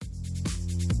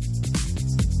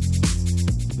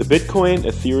Bitcoin,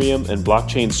 Ethereum, and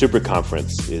Blockchain Super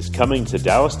Conference is coming to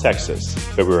Dallas, Texas,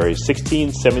 February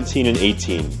 16, 17, and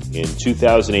 18 in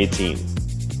 2018.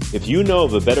 If you know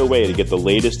of a better way to get the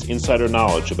latest insider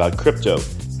knowledge about crypto,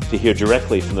 to hear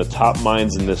directly from the top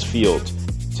minds in this field,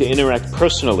 to interact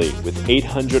personally with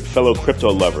 800 fellow crypto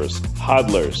lovers,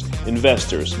 hodlers,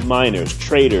 investors, miners,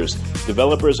 traders,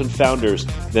 developers, and founders,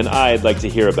 then I'd like to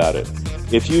hear about it.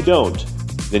 If you don't,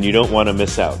 then you don't want to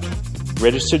miss out.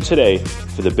 Register today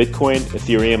for the Bitcoin,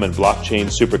 Ethereum, and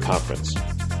Blockchain Super Conference.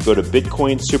 Go to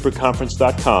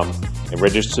bitcoinsuperconference.com and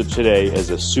register today as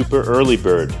a super early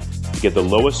bird to get the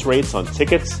lowest rates on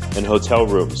tickets and hotel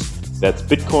rooms. That's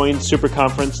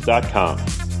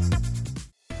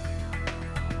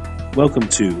bitcoinsuperconference.com. Welcome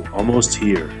to Almost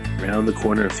Here, Round the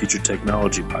Corner Future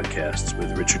Technology podcast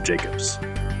with Richard Jacobs.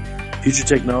 Future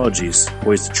technologies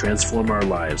poised to transform our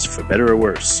lives for better or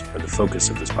worse are the focus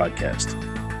of this podcast.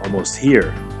 Almost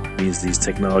here means these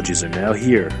technologies are now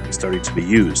here and starting to be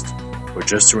used, or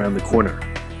just around the corner,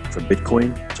 from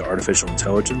Bitcoin to artificial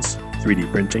intelligence,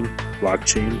 3D printing,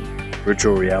 blockchain,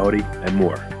 virtual reality, and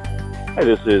more. Hi,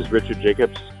 this is Richard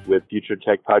Jacobs with Future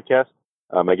Tech Podcast.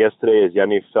 My guest today is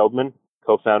Yaniv Feldman,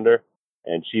 co-founder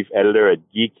and chief editor at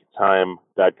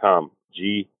geektime.com,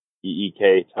 Geek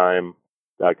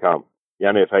time.com.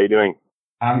 Yaniv, how you doing?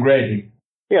 I'm great.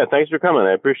 Yeah, thanks for coming.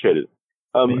 I appreciate it.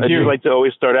 I'd just like to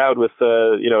always start out with,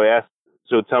 ask,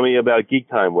 so tell me about Geek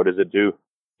Time. What does it do?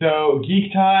 So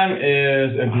Geek Time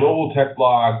is a global tech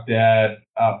blog that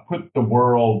puts the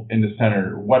world in the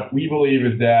center. What we believe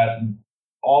is that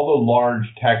all the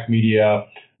large tech media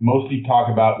mostly talk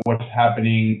about what's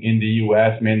happening in the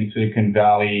U.S., mainly Silicon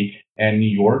Valley and New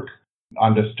York,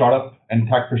 on the startup and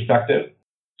tech perspective.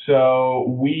 So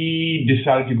we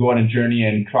decided to go on a journey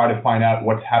and try to find out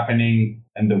what's happening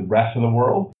in the rest of the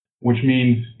world, which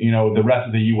means, the rest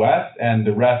of the U.S. and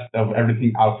the rest of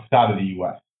everything outside of the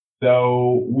U.S.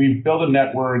 So we've built a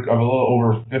network of a little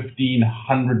over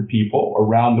 1,500 people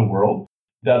around the world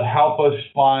that help us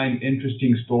find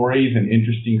interesting stories and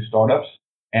interesting startups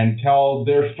and tell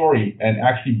their story, and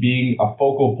actually being a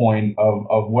focal point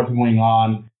of what's going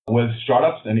on with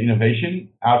startups and innovation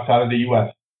outside of the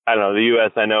U.S. I don't know, the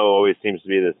U.S. I know always seems to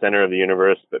be the center of the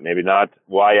universe, but maybe not.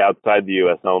 Why outside the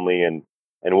U.S. only, and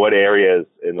what areas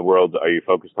in the world are you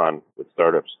focused on with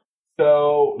startups?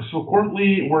 So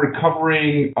currently we're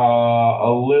covering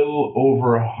a little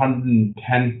over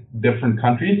 110 different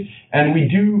countries, and we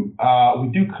do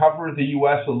cover the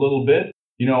U.S. a little bit.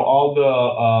 All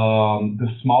the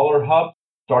smaller hubs,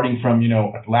 starting from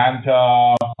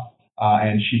Atlanta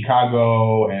and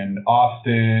Chicago and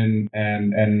Austin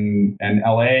and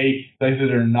LA, places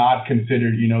that are not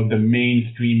considered the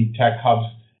mainstream tech hubs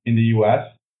in the U.S.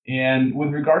 And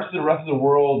with regards to the rest of the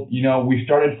world, we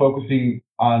started focusing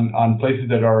on places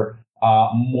that are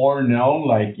more known,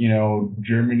 like,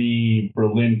 Germany,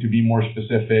 Berlin, to be more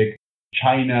specific,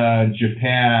 China,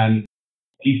 Japan,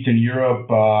 Eastern Europe,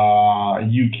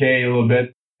 UK a little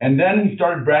bit. And then we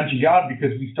started branching out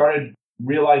because we started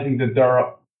realizing that there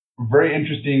are very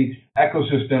interesting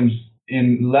ecosystems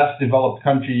in less developed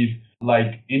countries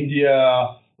like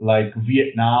India, like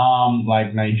Vietnam,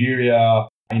 like Nigeria.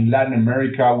 In Latin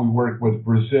America, we work with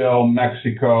Brazil,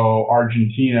 Mexico,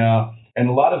 Argentina, and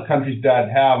a lot of countries that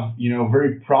have,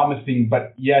 very promising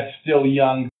but yet still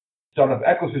young startup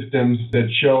ecosystems that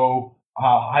show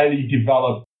highly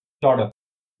developed startups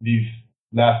these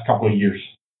last couple of years.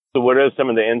 So what are some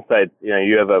of the insights?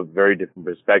 You have a very different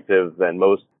perspective than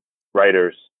most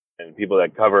writers and people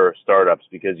that cover startups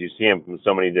because you see them from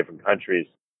so many different countries.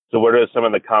 So what are some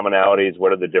of the commonalities?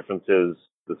 What are the differences,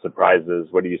 the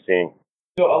surprises? What are you seeing?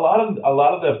 So a lot of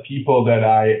the people that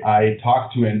I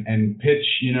talk to and pitch,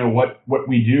 what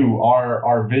we do,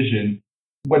 our vision,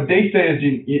 what they say is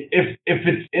if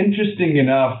it's interesting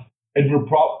enough, it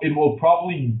will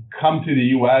probably come to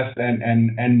the U.S.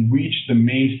 and reach the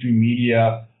mainstream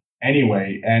media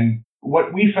anyway. And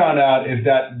what we found out is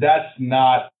that that's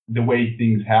not the way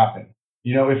things happen.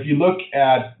 If you look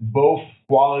at both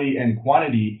quality and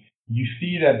quantity, you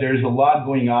see that there's a lot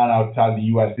going on outside the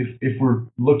U.S. If we're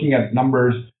looking at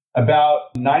numbers,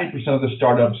 about 90% of the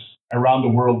startups around the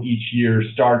world each year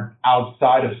start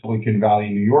outside of Silicon Valley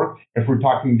in New York. If we're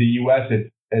talking the U.S.,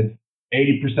 it's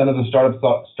 80% of the startups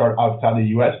start outside the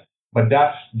U.S., but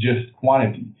that's just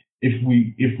quantity. If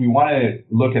we want to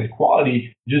look at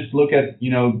quality, just look at,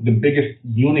 the biggest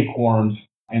unicorns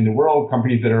in the world,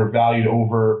 companies that are valued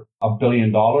over $1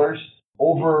 billion.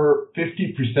 Over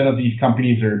 50% of these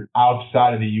companies are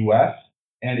outside of the U.S.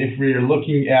 And if we're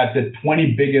looking at the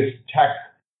 20 biggest tech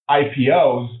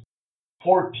IPOs,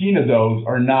 14 of those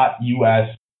are not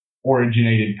U.S.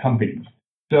 originated companies.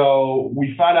 So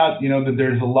we found out, that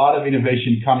there's a lot of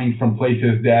innovation coming from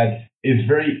places that is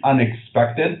very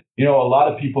unexpected. A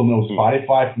lot of people know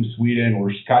Spotify from Sweden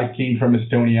or Skype came from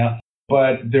Estonia,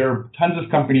 but there are tons of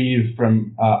companies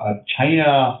from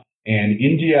China and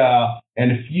India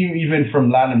and a few even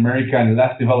from Latin America and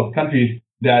less developed countries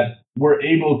that were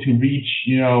able to reach,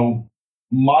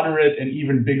 moderate and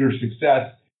even bigger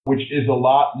success, which is a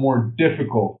lot more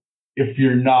difficult if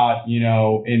you're not,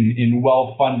 in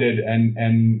well-funded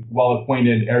and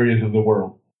well-acquainted areas of the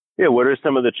world. Yeah, what are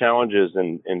some of the challenges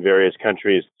in various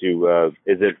countries is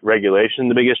it regulation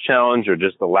the biggest challenge or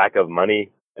just the lack of money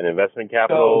and investment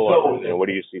capital? What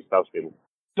do you see stops people?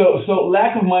 So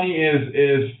lack of money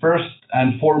is first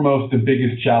and foremost the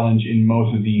biggest challenge in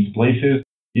most of these places.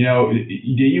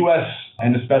 The U.S.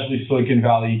 and especially Silicon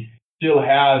Valley still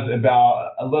has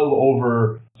about a little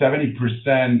over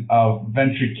 70% of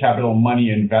venture capital money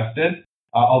invested,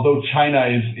 although China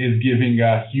is giving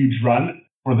a huge run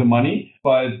for the money.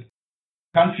 But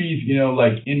countries,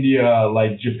 like India,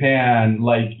 like Japan,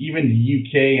 like even the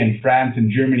UK and France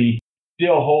and Germany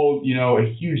still hold,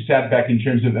 a huge setback in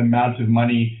terms of amounts of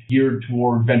money geared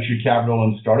toward venture capital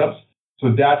and startups.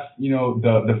 So that's,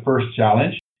 the first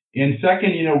challenge. And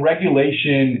second,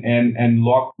 regulation and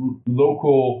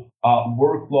local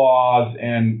work laws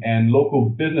and local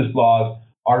business laws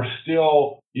are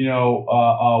still,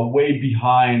 way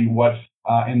behind what's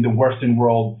in the Western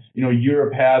world.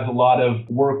 Europe has a lot of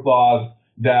work laws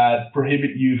that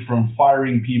prohibit you from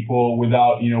firing people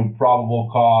without, probable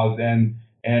cause.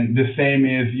 And the same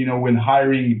is, when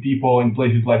hiring people in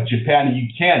places like Japan, you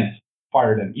can't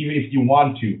fire them, even if you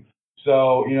want to.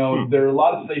 So, there are a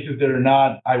lot of places that are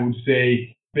not, I would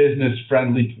say, business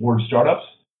friendly towards startups,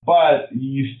 but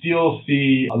you still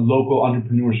see local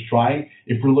entrepreneurs trying.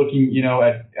 If we're looking,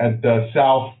 at the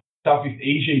Southeast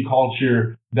Asian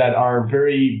culture that are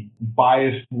very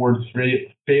biased towards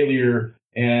failure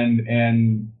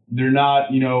and they're not,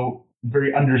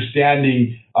 very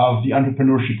understanding of the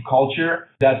entrepreneurship culture.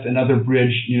 That's another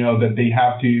bridge, that they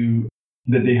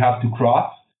have to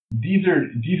cross. These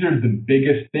are the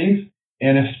biggest things,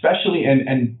 and especially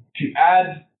and to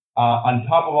add on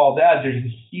top of all that, there's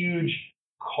a huge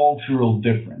cultural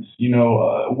difference.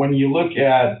 When you look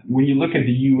at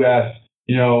the U.S.,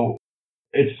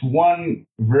 it's one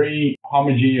very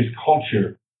homogeneous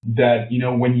culture that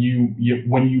when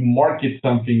you market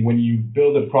something, when you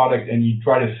build a product and you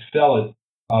try to sell it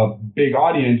a big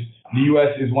audience, the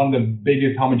U.S. is one of the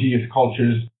biggest homogeneous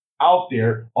cultures out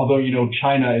there. Although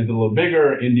China is a little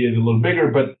bigger, India is a little bigger,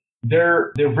 but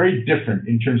they're very different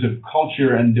in terms of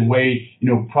culture and the way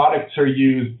products are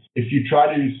used. If you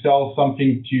try to sell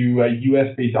something to a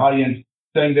U.S. based audience,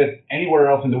 saying that anywhere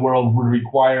else in the world would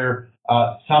require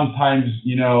sometimes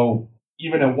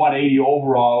even a 180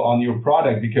 overall on your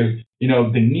product because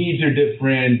the needs are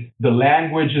different, the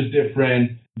language is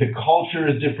different, the culture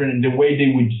is different, and the way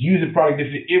they would use a product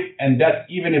that's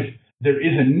even if there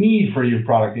is a need for your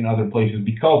product in other places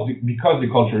because the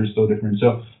culture is so different.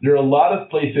 So there are a lot of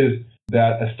places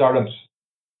that startups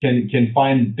can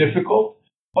find difficult,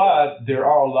 but there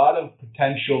are a lot of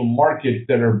potential markets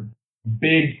that are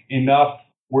big enough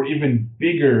or even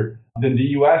bigger than the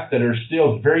U.S. that are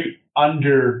still very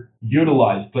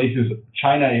underutilized places.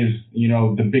 China is,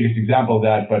 the biggest example of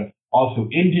that, but also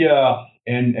India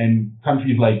and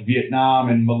countries like Vietnam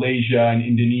and Malaysia and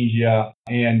Indonesia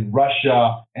and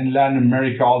Russia and Latin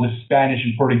America, all the Spanish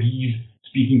and Portuguese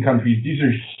speaking countries. These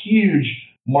are huge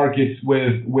markets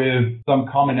with some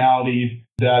commonalities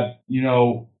that,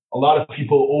 a lot of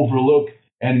people overlook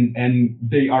and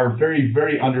they are very,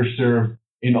 very underserved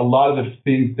in a lot of the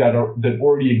things that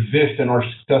already exist and are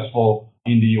successful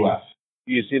in the U.S.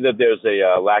 Do you see that there's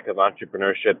a lack of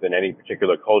entrepreneurship in any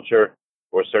particular culture,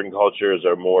 or certain cultures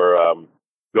are more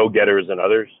go-getters than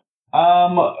others?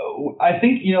 I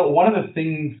think, one of the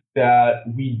things that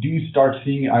we do start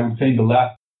seeing, I would say in the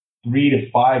last 3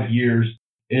 to 5 years,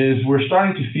 is we're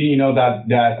starting to see,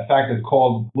 that fact that's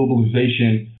called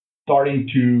globalization starting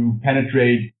to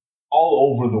penetrate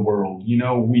all over the world.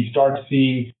 We start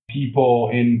seeing people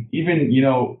in even,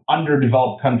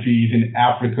 underdeveloped countries in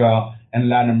Africa and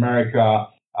Latin America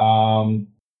and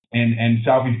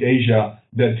Southeast Asia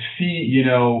that see,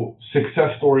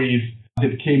 success stories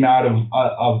that came out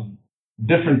of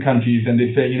different countries, and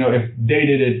they say, if they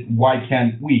did it, why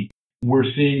can't we?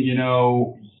 We're seeing,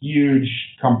 huge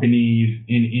companies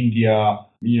in India,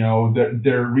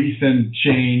 their recent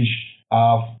change,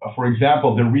 for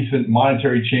example, the recent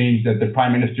monetary change that the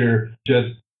Prime Minister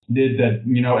just did, that,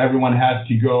 everyone has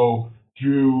to go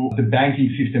through the banking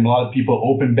system. A lot of people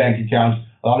open bank accounts.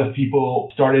 A lot of people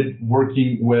started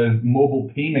working with mobile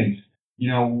payments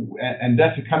and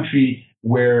that's a country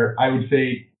where I would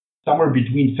say somewhere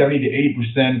between 70 to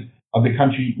 80% of the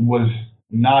country was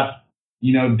not,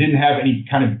 didn't have any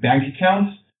kind of bank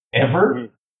accounts ever. Mm-hmm.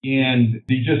 And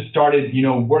they just started,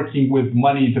 working with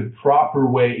money the proper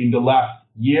way in the last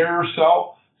year or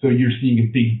so. So you're seeing a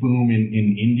big boom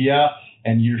in India,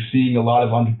 and you're seeing a lot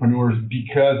of entrepreneurs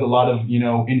because a lot of,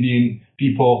 Indian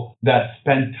people that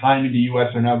spend time in the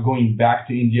U.S. are now going back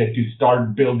to India to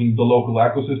start building the local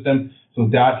ecosystem. So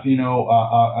that's,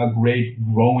 a great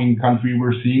growing country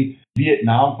we're seeing.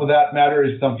 Vietnam, for that matter,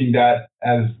 is something that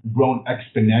has grown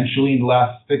exponentially in the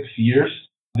last 6 years.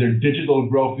 Their digital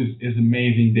growth is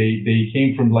amazing. They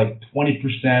came from like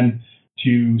 20%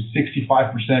 to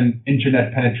 65%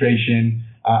 internet penetration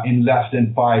in less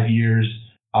than 5 years.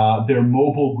 Their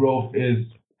mobile growth is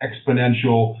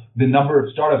exponential. The number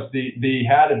of startups, they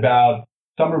had about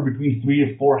somewhere between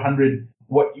 300 to 400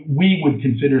 what we would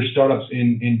consider startups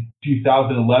in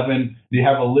 2011. They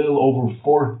have a little over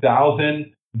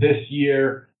 4,000 this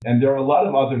year. And there are a lot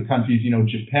of other countries.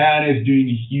 Japan is doing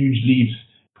huge leaps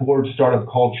towards startup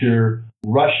culture.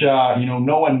 Russia,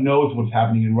 no one knows what's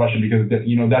happening in Russia because,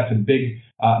 that's a big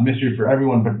mystery for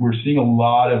everyone. But we're seeing a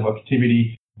lot of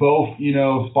activity, both,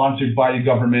 sponsored by the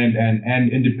government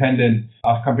and independent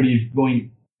companies going,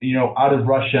 out of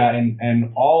Russia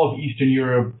and all of Eastern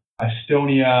Europe,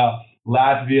 Estonia,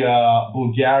 Latvia,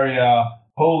 Bulgaria,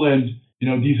 Poland.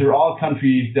 These are all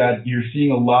countries that you're seeing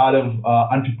a lot of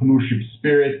entrepreneurship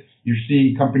spirit. You're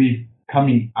seeing companies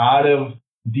coming out of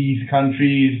these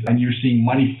countries, and you're seeing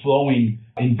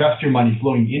investor money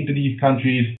flowing into these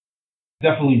countries.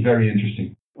 Definitely very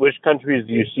interesting. Which countries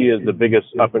do you see as the biggest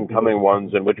up and coming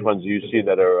ones, and which ones do you see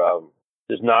that are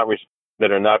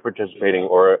that are not participating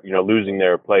or losing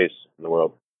their place in the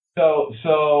world?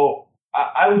 So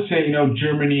I would say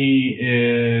Germany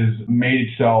is made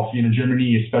itself.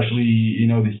 Germany, especially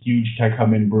the huge tech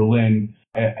hub in Berlin,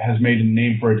 has made a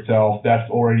name for itself. That's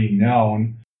already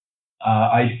known.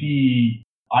 I see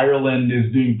Ireland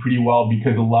is doing pretty well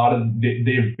because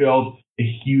they've built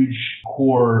a huge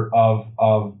core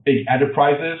of big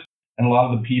enterprises, and a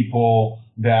lot of the people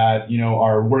that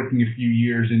are working a few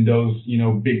years in those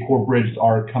big corporates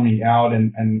are coming out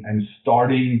and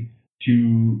starting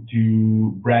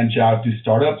to branch out to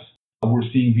startups. We're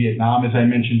seeing Vietnam, as I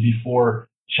mentioned before.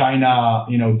 China,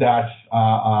 that's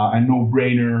a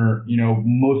no-brainer.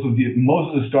 Most of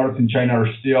the startups in China are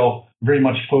still very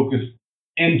much focused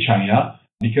in China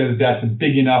because that's a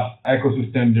big enough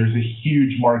ecosystem. There's a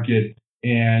huge market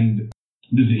and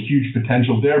there's a huge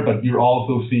potential there. But you're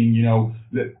also seeing,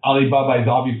 that Alibaba is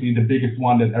obviously the biggest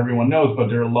one that everyone knows, but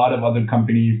there are a lot of other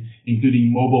companies,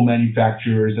 including mobile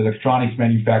manufacturers, electronics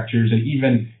manufacturers, and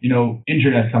even,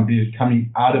 internet companies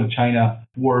coming out of China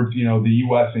towards, the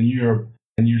US and Europe.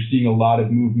 And you're seeing a lot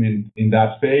of movement in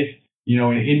that space. In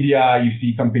India, you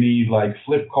see companies like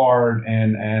Flipkart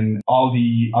and all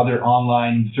the other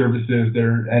online services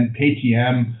there, and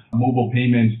Paytm, mobile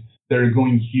payments, that are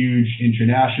going huge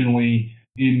internationally.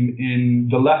 In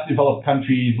the less developed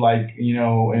countries like,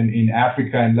 in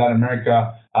Africa and Latin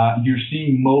America, you're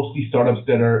seeing mostly startups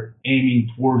that are aiming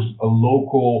towards a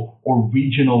local or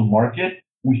regional market.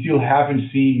 We still haven't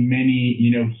seen many,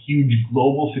 huge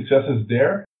global successes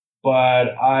there.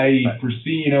 But I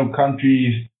foresee,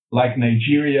 countries like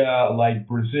Nigeria, like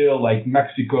Brazil, like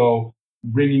Mexico,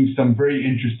 bringing some very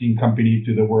interesting companies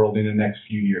to the world in the next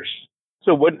few years.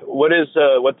 So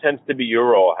what tends to be your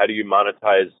role? How do you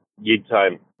monetize Geek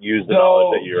Time? Use the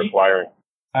knowledge that you're acquiring.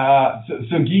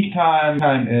 So Geek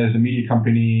Time is a media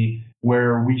company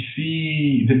where we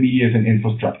see the media as an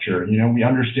infrastructure. We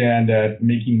understand that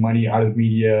making money out of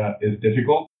media is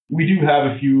difficult. We do have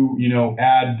a few,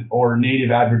 ad or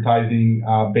native advertising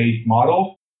based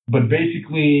models, but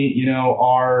basically,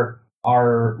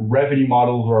 our revenue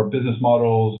models or our business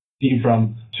models came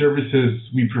from services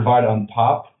we provide on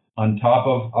top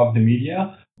of the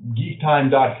media.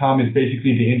 GeekTime.com is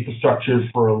basically the infrastructure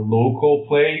for a local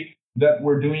play that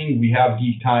we're doing. We have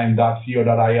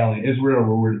geektime.co.il in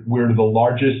Israel. We're the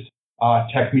largest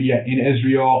tech media in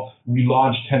Israel. We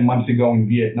launched 10 months ago in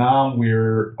Vietnam.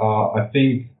 We're, I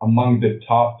think, among the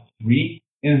top 3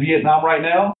 in Vietnam right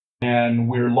now. And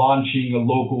we're launching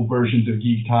local versions of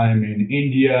Geek Time in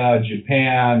India,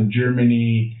 Japan,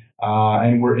 Germany,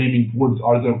 and we're aiming towards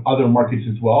other markets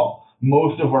as well.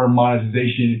 Most of our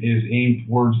monetization is aimed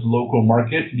towards local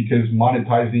markets because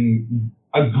monetizing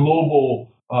a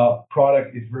global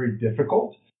product is very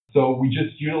difficult. So we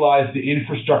just utilize the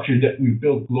infrastructure that we've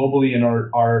built globally in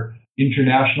our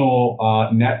international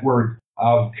network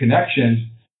of connections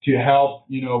to help,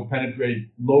 penetrate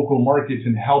local markets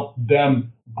and help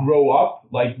them grow up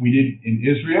like we did in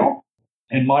Israel.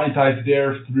 and monetize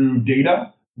there through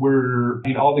data. We're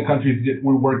in all the countries that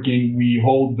we're working, we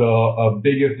hold the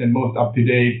biggest and most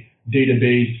up-to-date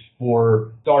database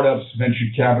for startups, venture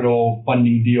capital,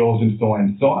 funding deals, and so on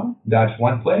and so on. That's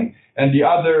one play. And the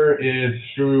other is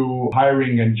through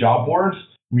hiring and job boards.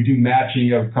 We do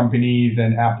matching of companies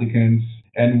and applicants,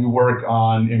 and we work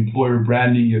on employer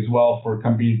branding as well for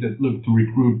companies that look to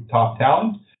recruit top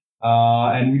talent.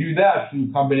 And we do that through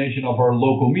a combination of our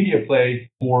local media play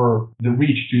for the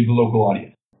reach to the local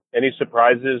audience. Any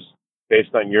surprises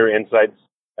based on your insights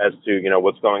as to,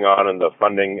 what's going on in the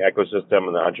funding ecosystem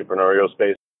and the entrepreneurial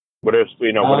space? What are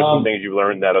some things you've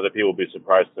learned that other people will be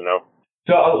surprised to know?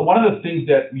 So one of the things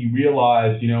that we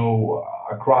realized,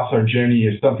 across our journey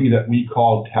is something that we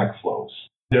call tech flows.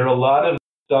 There are a lot of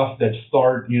stuff that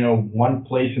start, one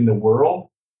place in the world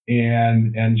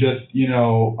and just,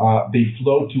 they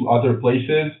flow to other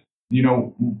places.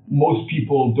 Most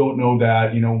people don't know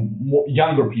that,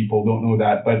 younger people don't know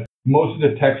that, but most of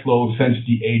the tech flows since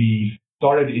the 80s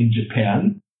started in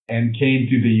Japan and came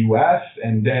to the U.S.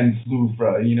 and then flew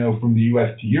from the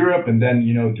U.S. to Europe and then,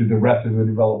 to the rest of the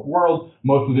developed world,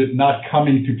 most of it not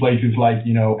coming to places like,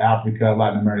 Africa,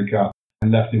 Latin America,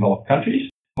 and less developed countries.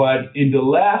 But in the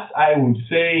last, I would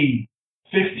say,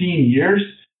 15 years,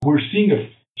 we're seeing a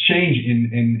change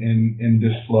in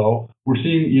this flow. We're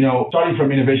seeing, starting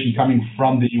from innovation coming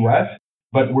from the U.S.,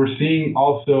 but we're seeing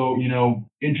also,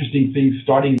 interesting things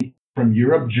starting from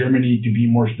Europe, Germany to be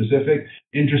more specific,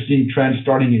 interesting trends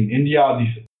starting in India.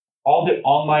 All the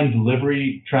online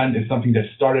delivery trend is something that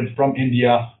started from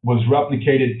India, was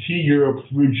replicated to Europe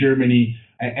through Germany,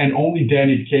 and only then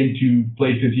it came to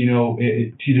places,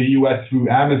 to the U.S. through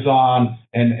Amazon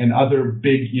and other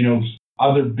big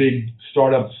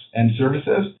startups and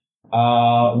services.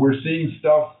 We're seeing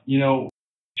stuff,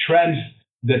 trends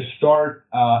that start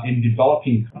in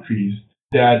developing countries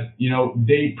that,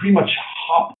 they pretty much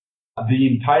hop the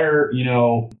entire,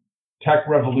 tech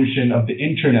revolution of the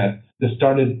internet that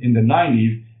started in the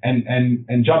 90s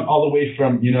and jump all the way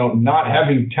from, not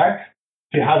having tech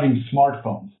to having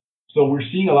smartphones. So we're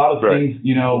seeing a lot of things,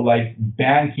 like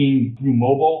banking through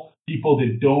mobile. People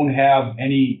that don't have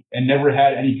any and never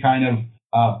had any kind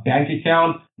of bank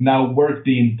account now work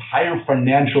the entire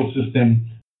financial system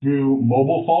through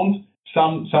mobile phones.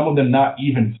 Some of them not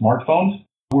even smartphones.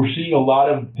 We're seeing a lot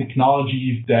of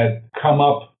technologies that come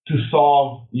up to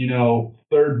solve,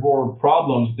 third world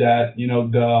problems that,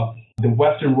 the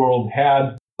Western world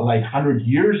had like 100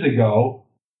 years ago,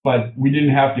 but we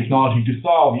didn't have technology to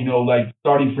solve, like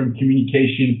starting from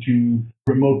communication to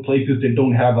remote places that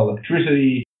don't have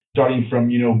electricity, starting from,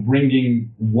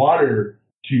 bringing water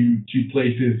to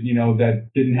places, that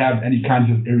didn't have any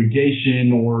kinds of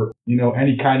irrigation or,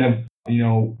 any kind of,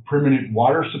 permanent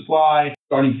water supply,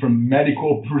 starting from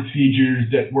medical procedures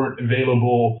that weren't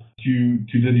available to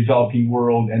the developing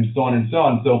world and so on and so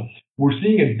on. So we're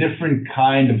seeing a different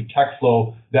kind of tech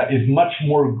flow that is much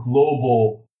more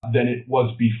global than it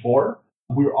was before.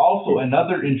 We're also,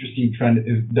 another interesting trend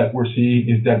that we're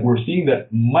seeing that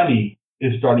money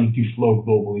is starting to flow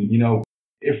globally.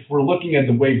 If we're looking at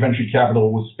the way venture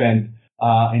capital was spent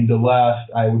in the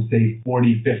last, I would say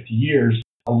 40, 50 years,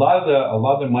 a lot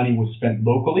of the money was spent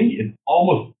locally. It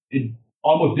almost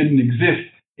didn't exist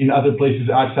in other places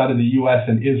outside of the U.S.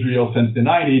 and Israel since the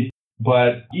 90s.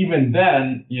 But even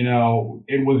then,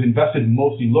 it was invested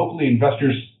mostly locally.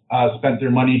 Investors spent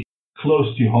their money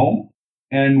close to home.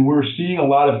 And we're seeing a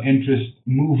lot of interest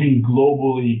moving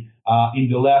globally in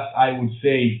the last, I would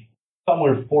say,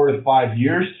 somewhere 4 to 5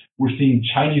 years. We're seeing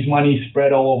Chinese money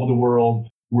spread all over the world.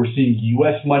 We're seeing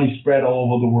U.S. money spread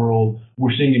all over the world.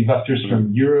 We're seeing investors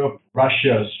from Europe,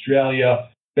 Russia, Australia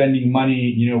spending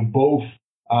money, both,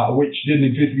 which didn't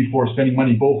exist before, spending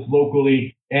money both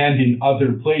locally and in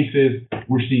other places.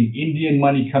 We're seeing Indian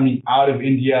money coming out of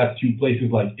India to places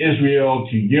like Israel,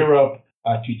 to Europe,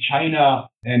 to China,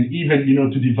 and even,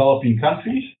 to developing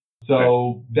countries.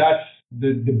 So that's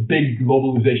the big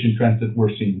globalization trends that we're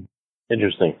seeing.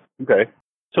 Interesting. Okay.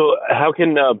 So how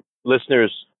can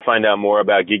listeners find out more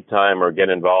about Geek Time or get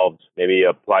involved, maybe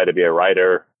apply to be a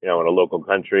writer, in a local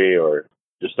country, or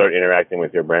just start interacting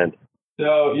with your brand?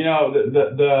 So,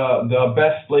 the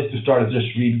best place to start is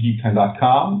just read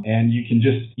geektime.com, and you can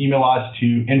just email us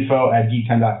to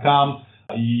info@geektime.com.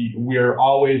 We're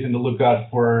always in the lookout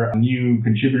for new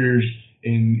contributors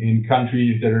in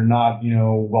countries that are not,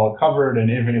 well covered.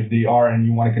 And even if they are and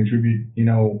you want to contribute,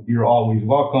 you're always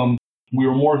welcome. We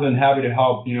were more than happy to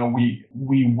help.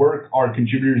 We work our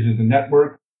contributors as a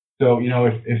network. So,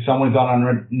 if someone's on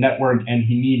our network and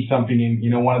he needs something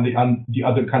in, one of the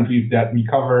other countries that we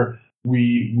cover,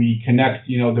 we connect,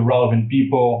 the relevant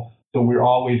people. So we're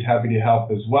always happy to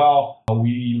help as well.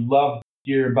 We love to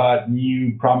hear about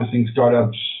new promising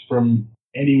startups from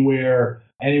anywhere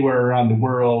around the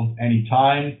world,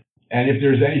 anytime. And if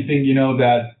there's anything,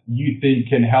 that you think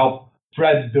can help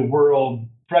spread the word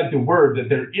that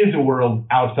there is a world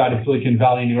outside of Silicon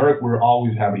Valley, New York, we're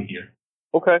always happy here.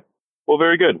 Okay. Well,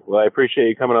 very good. Well, I appreciate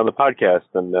you coming on the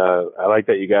podcast. And I like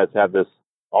that you guys have this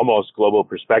almost global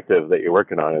perspective that you're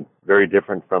working on. It's very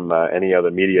different from any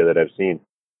other media that I've seen.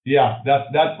 Yeah,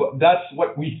 that's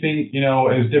what we think,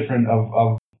 is different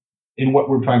of in what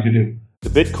we're trying to do. The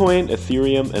Bitcoin,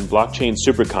 Ethereum, and Blockchain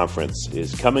Super Conference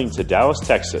is coming to Dallas,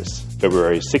 Texas,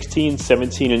 February 16,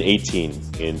 17, and 18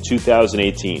 in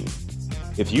 2018.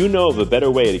 If you know of a better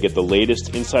way to get the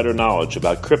latest insider knowledge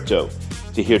about crypto,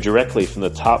 to hear directly from the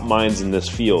top minds in this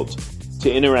field,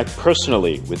 to interact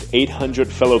personally with 800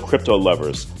 fellow crypto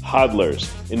lovers, hodlers,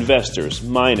 investors,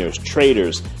 miners,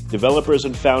 traders, developers,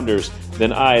 and founders,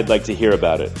 then I'd like to hear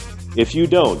about it. If you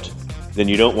don't, then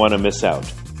you don't want to miss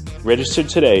out. Register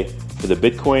today for the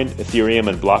Bitcoin, Ethereum,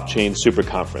 and Blockchain Super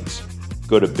Conference.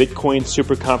 Go to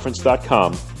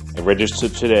bitcoinsuperconference.com and register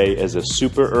today as a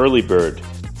super early bird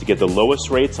to get the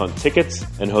lowest rates on tickets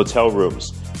and hotel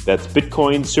rooms. That's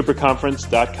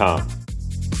bitcoinsuperconference.com.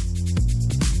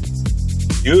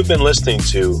 You have been listening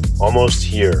to Almost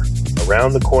Here,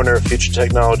 Around the Corner Future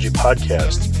Technology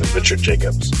podcast with Richard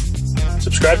Jacobs.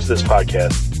 Subscribe to this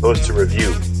podcast, post a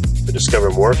review to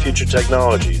discover more future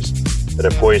technologies that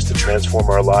are poised to transform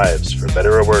our lives for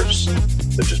better or worse,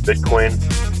 such as Bitcoin,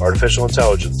 artificial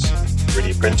intelligence,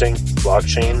 3D printing,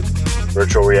 blockchain,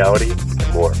 virtual reality,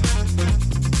 and more.